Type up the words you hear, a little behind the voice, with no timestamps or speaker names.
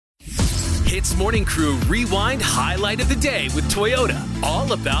Hits Morning Crew Rewind Highlight of the Day with Toyota.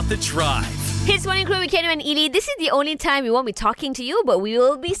 All about the drive. Hits Morning Crew with Kenu and Ili. This is the only time we won't be talking to you, but we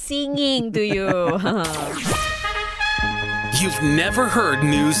will be singing to you. You've never heard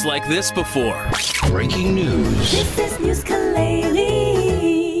news like this before. Breaking news. This is News Kaleli.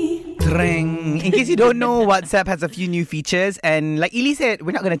 Tring. In case you don't know, WhatsApp has a few new features, and like Ili said,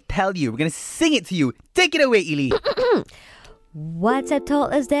 we're not going to tell you. We're going to sing it to you. Take it away, Ili. WhatsApp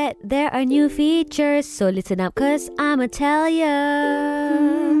told us that there are new features, so listen up cause I'ma tell ya.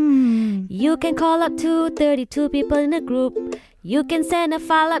 You can call up to 32 people in a group. You can send a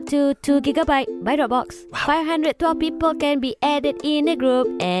file up to 2 GB by Dropbox. 512 people can be added in a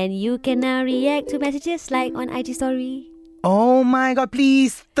group, and you can now react to messages like on IG story. Oh my god,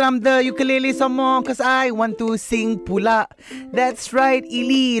 please strum the ukulele some more cause I want to sing pula. That's right,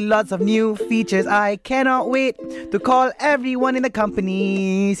 Ili. Lots of new features. I cannot wait to call everyone in the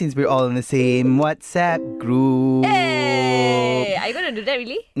company since we're all in the same WhatsApp group. Hey! Are you going to do that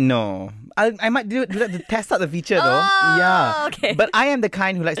really? No. I might do that to test out the feature though. Oh, yeah. okay. But I am the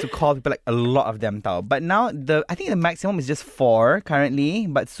kind who likes to call people, like a lot of them tau. But now I think the maximum is just 4 currently.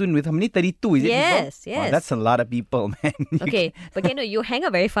 But soon with how many? 32 is it? Yes, people? yes. Wow, that's a lot of people, man. Okay, but you hang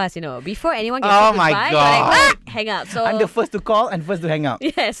up very fast, Before anyone gets Oh to my goodbye, God. you're like, hang up. So I'm the first to call and first to hang up.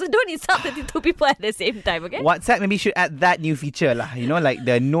 yeah, so don't insult 32 people at the same time, okay? WhatsApp maybe should add that new feature lah. Like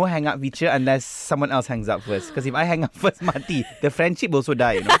the no hang up feature unless someone else hangs up first. Because if I hang up first, mati. The friendship also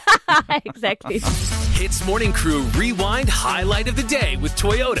die, Exactly. Hits Morning Crew Rewind Highlight of the Day with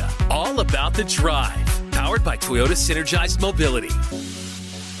Toyota. All about the drive. Powered by Toyota Synergized Mobility.